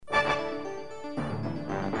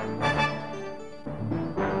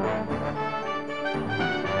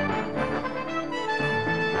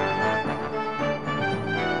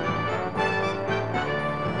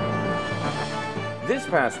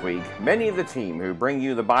past week, many of the team who bring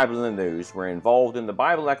you the Bible in the News were involved in the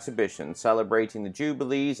Bible exhibition celebrating the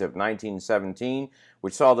Jubilees of 1917,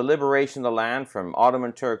 which saw the liberation of the land from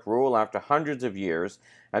Ottoman Turk rule after hundreds of years,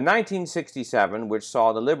 and 1967, which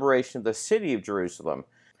saw the liberation of the city of Jerusalem.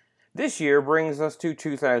 This year brings us to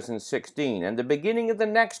 2016 and the beginning of the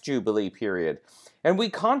next Jubilee period, and we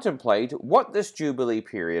contemplate what this Jubilee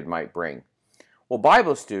period might bring. Well,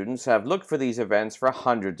 Bible students have looked for these events for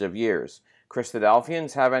hundreds of years.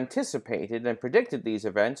 Christadelphians have anticipated and predicted these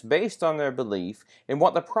events based on their belief in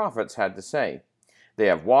what the prophets had to say. They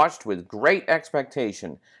have watched with great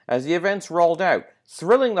expectation as the events rolled out,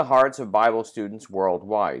 thrilling the hearts of Bible students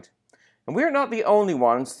worldwide. And we are not the only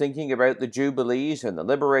ones thinking about the Jubilees and the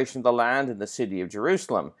liberation of the land in the city of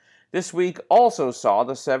Jerusalem. This week also saw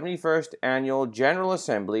the 71st Annual General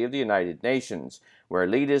Assembly of the United Nations, where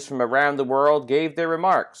leaders from around the world gave their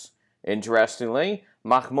remarks. Interestingly,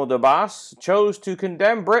 Mahmoud Abbas chose to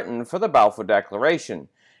condemn Britain for the Balfour Declaration,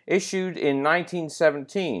 issued in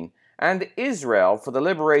 1917, and Israel for the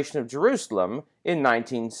liberation of Jerusalem in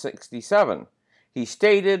 1967. He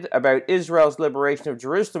stated about Israel's liberation of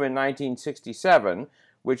Jerusalem in 1967,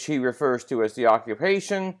 which he refers to as the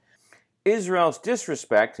occupation, Israel's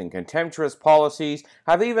disrespect and contemptuous policies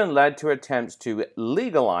have even led to attempts to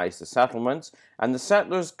legalize the settlements and the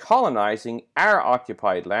settlers colonizing our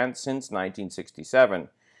occupied land since 1967.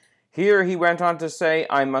 Here he went on to say,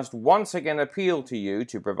 "I must once again appeal to you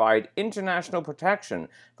to provide international protection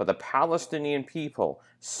for the Palestinian people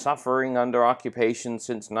suffering under occupation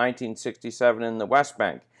since 1967 in the West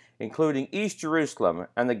Bank, including East Jerusalem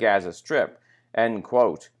and the Gaza Strip." End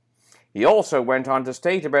quote. He also went on to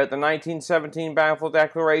state about the 1917 Balfour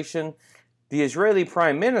Declaration, "The Israeli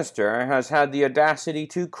Prime Minister has had the audacity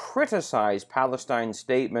to criticize Palestine's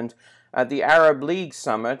statement at the Arab League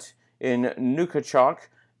Summit in Nouakchott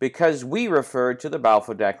because we referred to the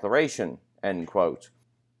Balfour Declaration." End quote.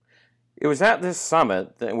 It was at this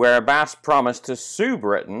summit where Abbas promised to sue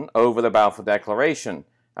Britain over the Balfour Declaration,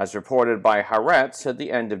 as reported by Haaretz at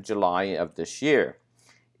the end of July of this year.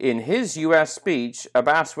 In his U.S. speech,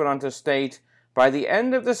 Abbas went on to state, "By the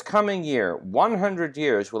end of this coming year, 100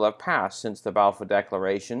 years will have passed since the Balfour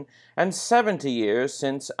Declaration and 70 years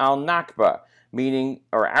since Al-Nakba, meaning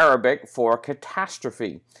or Arabic for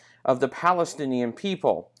catastrophe, of the Palestinian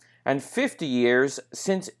people, and 50 years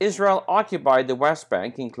since Israel occupied the West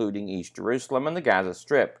Bank, including East Jerusalem and the Gaza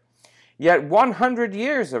Strip. Yet 100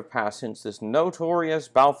 years have passed since this notorious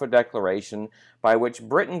Balfour Declaration, by which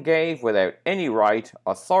Britain gave, without any right,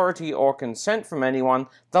 authority, or consent from anyone,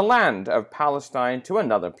 the land of Palestine to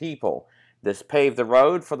another people. This paved the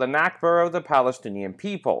road for the Nakba of the Palestinian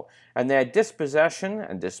people, and their dispossession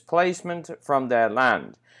and displacement from their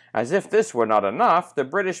land. As if this were not enough, the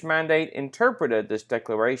British mandate interpreted this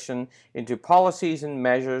declaration into policies and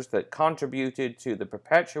measures that contributed to the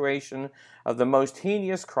perpetuation of the most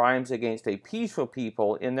heinous crimes against a peaceful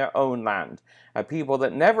people in their own land, a people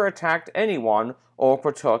that never attacked anyone or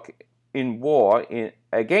partook in war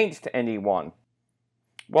against anyone."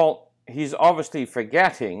 Well, he's obviously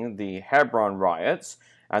forgetting the Hebron riots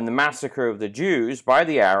and the massacre of the Jews by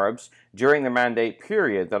the Arabs during the Mandate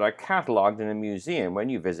period that are catalogued in a museum when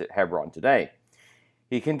you visit Hebron today.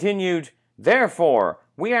 He continued, "Therefore,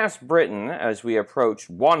 we ask Britain, as we approach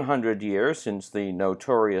 100 years since the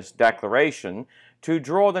notorious Declaration, to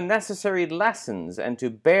draw the necessary lessons and to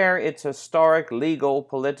bear its historic, legal,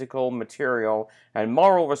 political, material, and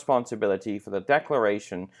moral responsibility for the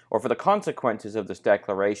Declaration, or for the consequences of this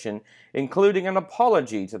Declaration, including an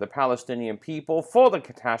apology to the Palestinian people for the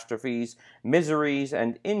catastrophes, miseries,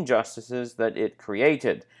 and injustices that it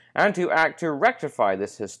created, and to act to rectify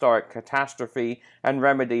this historic catastrophe and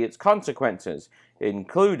remedy its consequences,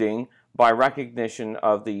 including by recognition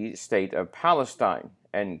of the State of Palestine."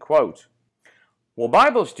 End quote. Well,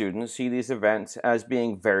 Bible students see these events as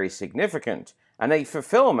being very significant, and a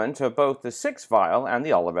fulfillment of both the sixth vial and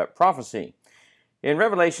the Olivet prophecy. In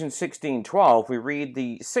Revelation 16:12, we read,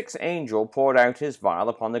 "The sixth angel poured out his vial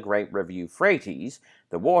upon the great river Euphrates.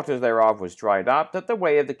 The waters thereof was dried up, that the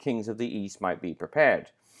way of the kings of the east might be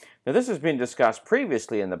prepared." Now, this has been discussed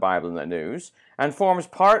previously in the Bible in the News, and forms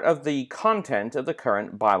part of the content of the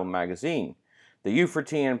current Bible magazine. The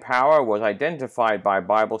Euphratean power was identified by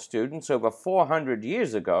Bible students over 400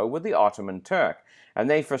 years ago with the Ottoman Turk, and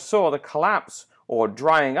they foresaw the collapse or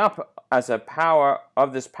drying up as a power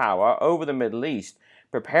of this power over the Middle East,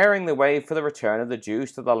 preparing the way for the return of the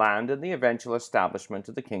Jews to the land and the eventual establishment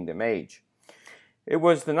of the Kingdom Age. It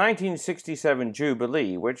was the 1967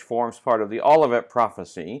 Jubilee, which forms part of the Olivet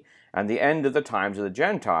prophecy and the end of the times of the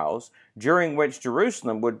Gentiles, during which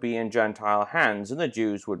Jerusalem would be in Gentile hands and the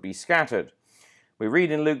Jews would be scattered. We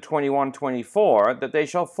read in Luke 21:24 that they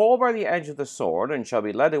shall fall by the edge of the sword and shall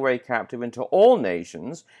be led away captive into all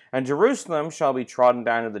nations, and Jerusalem shall be trodden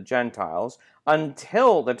down of the Gentiles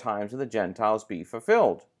until the times of the Gentiles be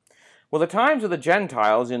fulfilled. Well, the times of the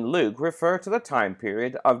Gentiles in Luke refer to the time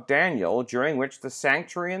period of Daniel during which the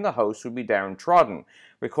sanctuary and the host would be downtrodden,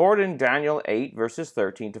 recorded in Daniel 8 verses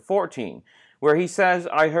 13 to 14, where he says,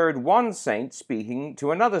 I heard one saint speaking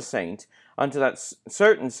to another saint, unto that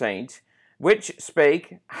certain saint, which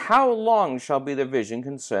spake, How long shall be the vision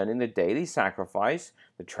concerning the daily sacrifice,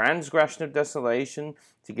 the transgression of desolation,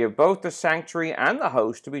 to give both the sanctuary and the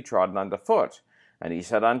host to be trodden under foot? And he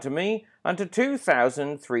said unto me, Unto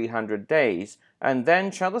 2,300 days, and then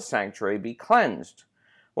shall the sanctuary be cleansed.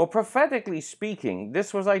 Well, prophetically speaking,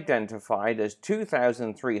 this was identified as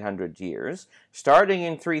 2,300 years, starting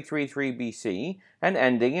in 333 BC and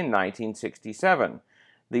ending in 1967.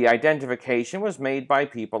 The identification was made by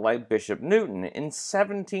people like Bishop Newton in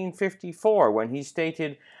 1754 when he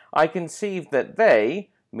stated, I conceive that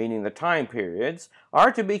they, meaning the time periods,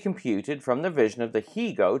 are to be computed from the vision of the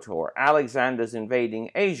he-goat, or Alexander's invading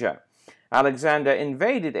Asia. Alexander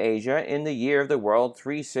invaded Asia in the year of the world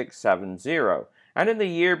 3670, and in the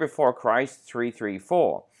year before Christ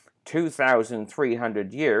 334.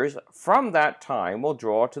 2,300 years from that time will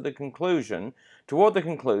draw to the conclusion, toward the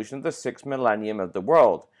conclusion of the 6th millennium of the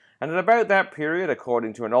world. And at about that period,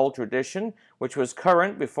 according to an old tradition, which was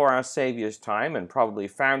current before our Saviour's time and probably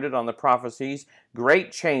founded on the prophecies,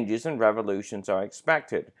 great changes and revolutions are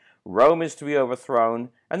expected. Rome is to be overthrown,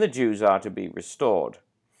 and the Jews are to be restored.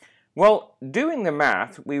 Well, doing the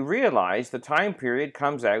math, we realize the time period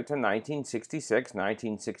comes out to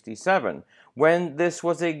 1966-1967, when this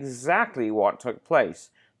was exactly what took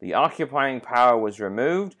place. The occupying power was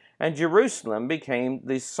removed, and Jerusalem became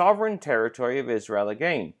the sovereign territory of Israel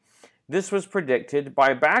again. This was predicted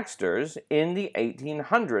by Baxter's in the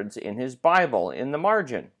 1800s in his Bible in the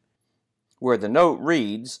margin, where the note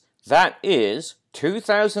reads, that is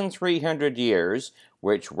 2,300 years,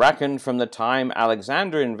 which reckoned from the time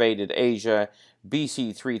Alexander invaded Asia,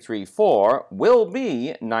 BC 334, will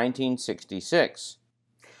be 1966.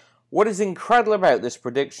 What is incredible about this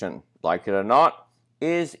prediction, like it or not,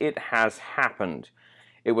 is it has happened.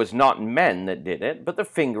 It was not men that did it, but the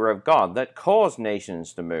finger of God that caused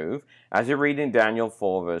nations to move, as we read in Daniel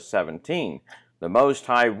 4 verse 17. The Most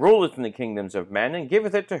High ruleth in the kingdoms of men, and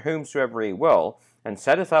giveth it to whomsoever he will, and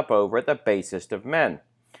setteth up over it the basest of men.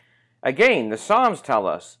 Again, the Psalms tell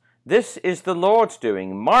us, This is the Lord's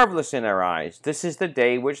doing, marvelous in our eyes. This is the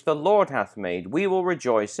day which the Lord hath made. We will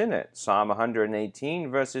rejoice in it. Psalm 118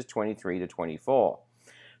 verses 23 to 24.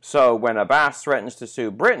 So when Abbas threatens to sue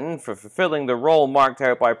Britain for fulfilling the role marked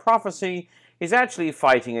out by prophecy, he's actually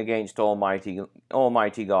fighting against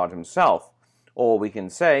Almighty God himself. All we can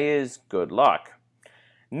say is good luck.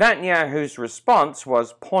 Netanyahu's response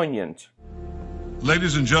was poignant.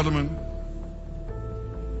 Ladies and gentlemen,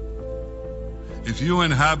 if UN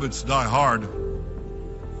habits die hard,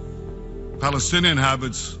 Palestinian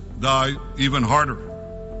habits die even harder.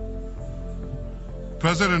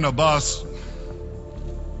 President Abbas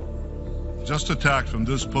just attacked from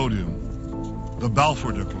this podium the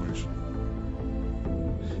Balfour Declaration.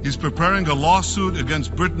 He's preparing a lawsuit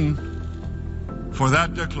against Britain for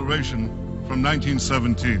that declaration from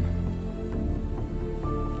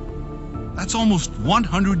 1917. That's almost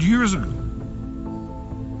 100 years ago.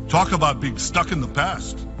 Talk about being stuck in the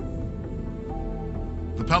past.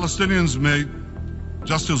 The Palestinians may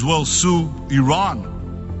just as well sue Iran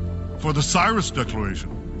for the Cyrus Declaration,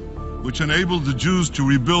 which enabled the Jews to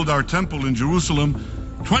rebuild our temple in Jerusalem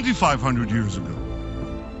 2,500 years ago.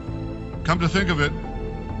 Come to think of it,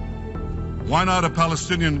 why not a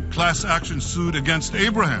Palestinian class action suit against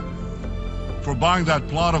Abraham for buying that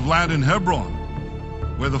plot of land in Hebron,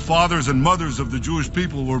 where the fathers and mothers of the Jewish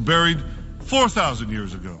people were buried 4,000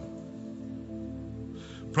 years ago?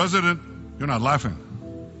 President, you're not laughing.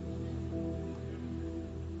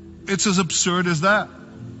 It's as absurd as that.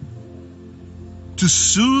 To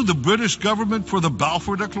sue the British government for the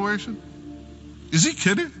Balfour Declaration? Is he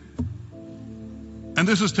kidding? And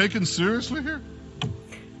this is taken seriously here?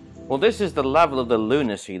 Well, this is the level of the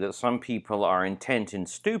lunacy that some people are intent in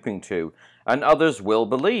stooping to, and others will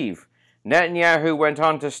believe. Netanyahu went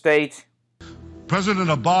on to state, President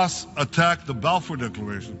Abbas attacked the Balfour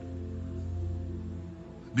Declaration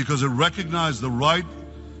because it recognized the right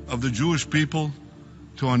of the Jewish people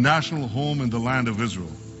to a national home in the land of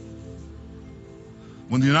Israel.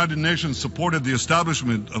 When the United Nations supported the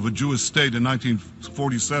establishment of a Jewish state in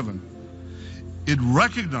 1947, it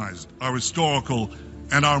recognized our historical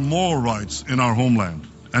and our moral rights in our homeland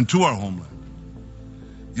and to our homeland.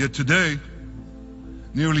 Yet today,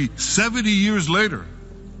 nearly 70 years later,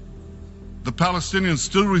 the Palestinians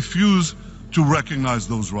still refuse to recognize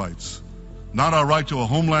those rights. Not our right to a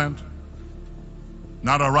homeland,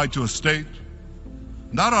 not our right to a state,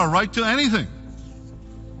 not our right to anything.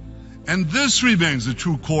 And this remains the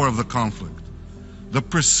true core of the conflict. The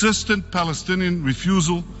persistent Palestinian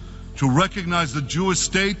refusal to recognize the Jewish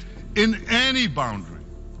state in any boundary.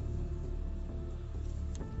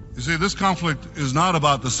 You see, this conflict is not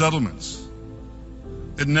about the settlements.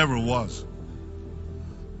 It never was.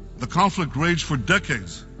 The conflict raged for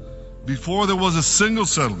decades before there was a single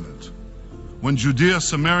settlement, when Judea,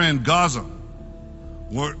 Samaria, and Gaza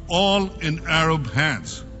were all in Arab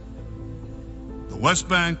hands. The West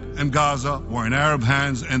Bank and Gaza were in Arab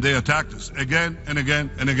hands, and they attacked us again and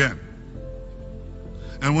again and again.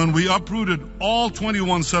 And when we uprooted all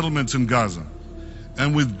 21 settlements in Gaza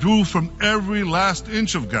and withdrew from every last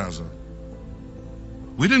inch of Gaza,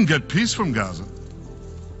 we didn't get peace from Gaza.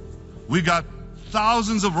 We got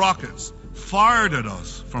thousands of rockets fired at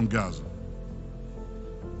us from Gaza.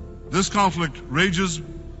 This conflict rages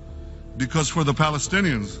because for the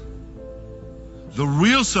Palestinians, the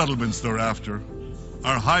real settlements they're after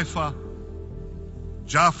are Haifa,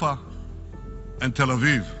 Jaffa, and Tel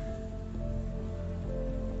Aviv.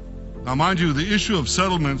 Now, mind you, the issue of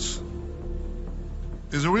settlements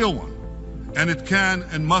is a real one, and it can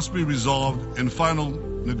and must be resolved in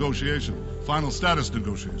final status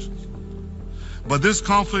negotiations. But this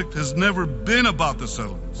conflict has never been about the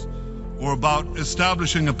settlements or about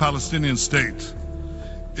establishing a Palestinian state.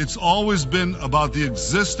 It's always been about the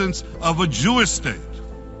existence of a Jewish state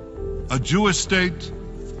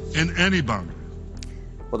in any boundary.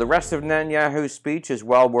 Well, the rest of Netanyahu's speech is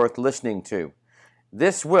well worth listening to.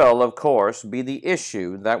 This will, of course, be the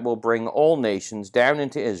issue that will bring all nations down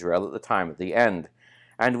into Israel at the time of the end,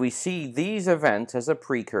 and we see these events as a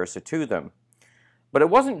precursor to them. But it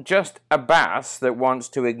wasn't just Abbas that wants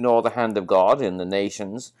to ignore the hand of God in the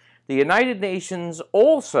nations. The United Nations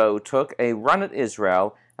also took a run at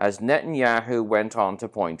Israel, as Netanyahu went on to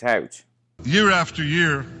point out. Year after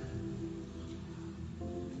year,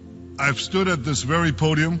 I've stood at this very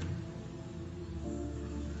podium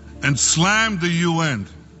and slammed the UN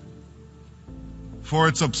for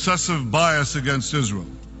its obsessive bias against Israel.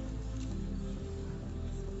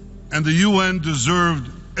 And the UN deserved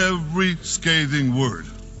every scathing word.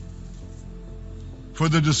 For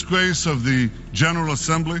the disgrace of the General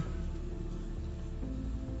Assembly,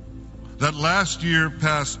 that last year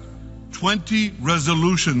passed 20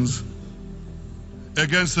 resolutions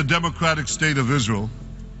against the democratic state of Israel,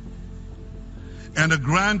 and a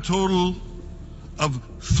grand total of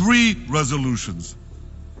 3 resolutions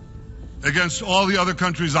against all the other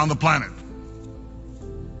countries on the planet.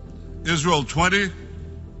 Israel 20,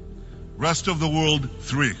 rest of the world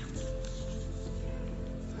 3.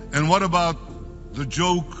 And what about the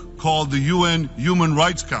joke called the UN Human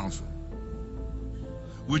Rights Council,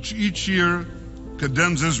 which each year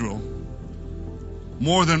condemns Israel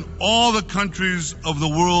more than all the countries of the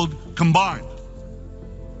world combined,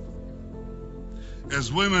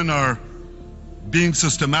 as women are being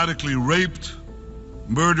systematically raped,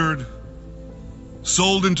 murdered,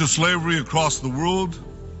 sold into slavery across the world?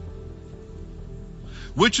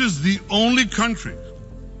 Which is the only country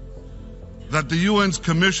that the UN's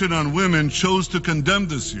Commission on Women chose to condemn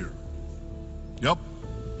this year? Yep,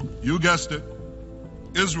 you guessed it,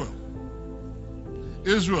 Israel.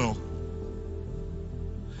 Israel,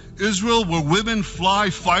 where women fly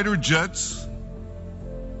fighter jets,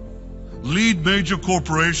 lead major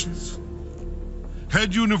corporations,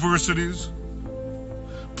 head universities,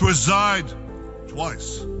 preside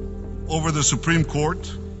twice over the Supreme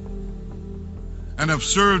Court, and have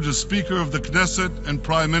served as Speaker of the Knesset and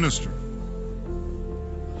Prime Minister.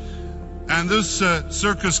 And this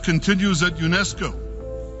circus continues at UNESCO.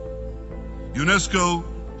 UNESCO,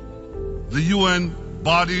 the UN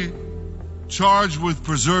body charged with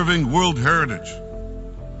preserving world heritage.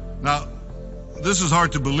 Now, this is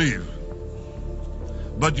hard to believe,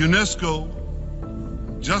 but UNESCO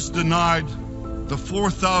just denied the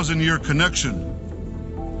 4,000-year connection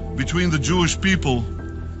between the Jewish people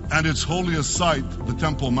and its holiest site, the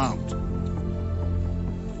Temple Mount.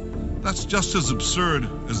 That's just as absurd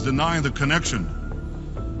as denying the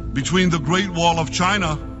connection between the Great Wall of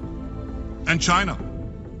China and China.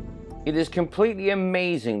 It is completely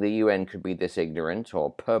amazing the UN could be this ignorant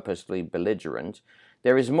or purposely belligerent.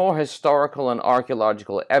 There is more historical and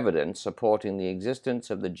archaeological evidence supporting the existence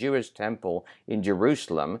of the Jewish temple in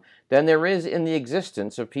Jerusalem than there is in the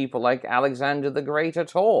existence of people like Alexander the Great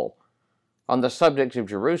at all. On the subject of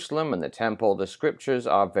Jerusalem and the temple, the scriptures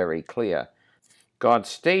are very clear. God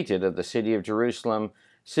stated of the city of Jerusalem,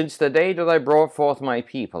 "Since the day that I brought forth my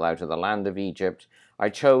people out of the land of Egypt, I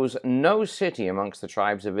chose no city amongst the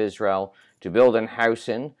tribes of Israel to build an house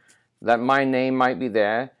in, that my name might be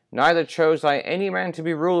there. Neither chose I any man to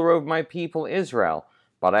be ruler over my people Israel,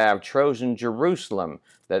 but I have chosen Jerusalem,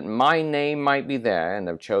 that my name might be there, and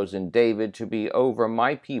have chosen David to be over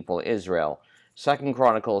my people Israel." 2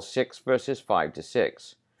 Chronicles 6, verses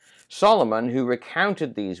 5-6. Solomon, who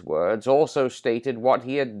recounted these words, also stated what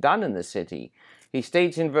he had done in the city. He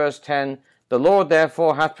states in verse 10, "The Lord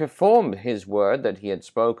therefore hath performed his word that he had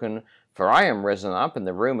spoken, for I am risen up in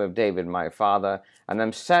the room of David my father, and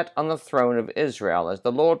am set on the throne of Israel, as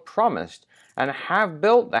the Lord promised, and have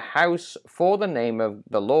built the house for the name of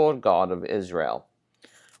the Lord God of Israel."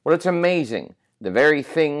 Well, it's amazing. The very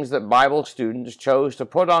things that Bible students chose to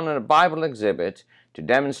put on a Bible exhibit to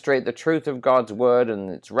demonstrate the truth of God's Word and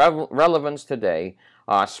its relevance today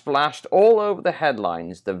are splashed all over the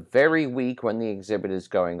headlines the very week when the exhibit is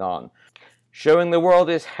going on, showing the world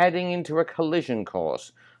is heading into a collision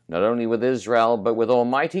course, not only with Israel, but with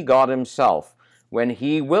Almighty God himself, when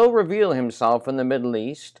he will reveal himself in the Middle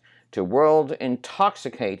East to a world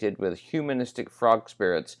intoxicated with humanistic frog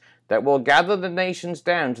spirits that will gather the nations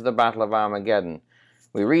down to the Battle of Armageddon.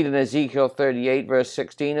 We read in Ezekiel 38, verse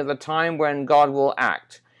 16, of the time when God will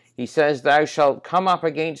act. He says, "Thou shalt come up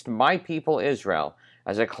against my people Israel,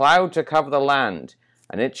 as a cloud to cover the land,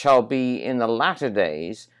 and it shall be in the latter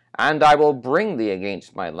days, and I will bring thee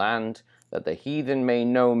against my land, that the heathen may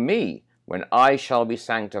know me, when I shall be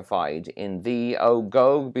sanctified in thee, O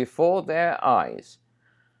Gog, before their eyes."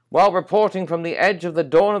 While reporting from the edge of the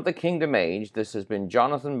dawn of the kingdom age, this has been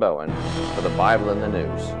Jonathan Bowen for the Bible in the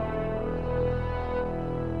News.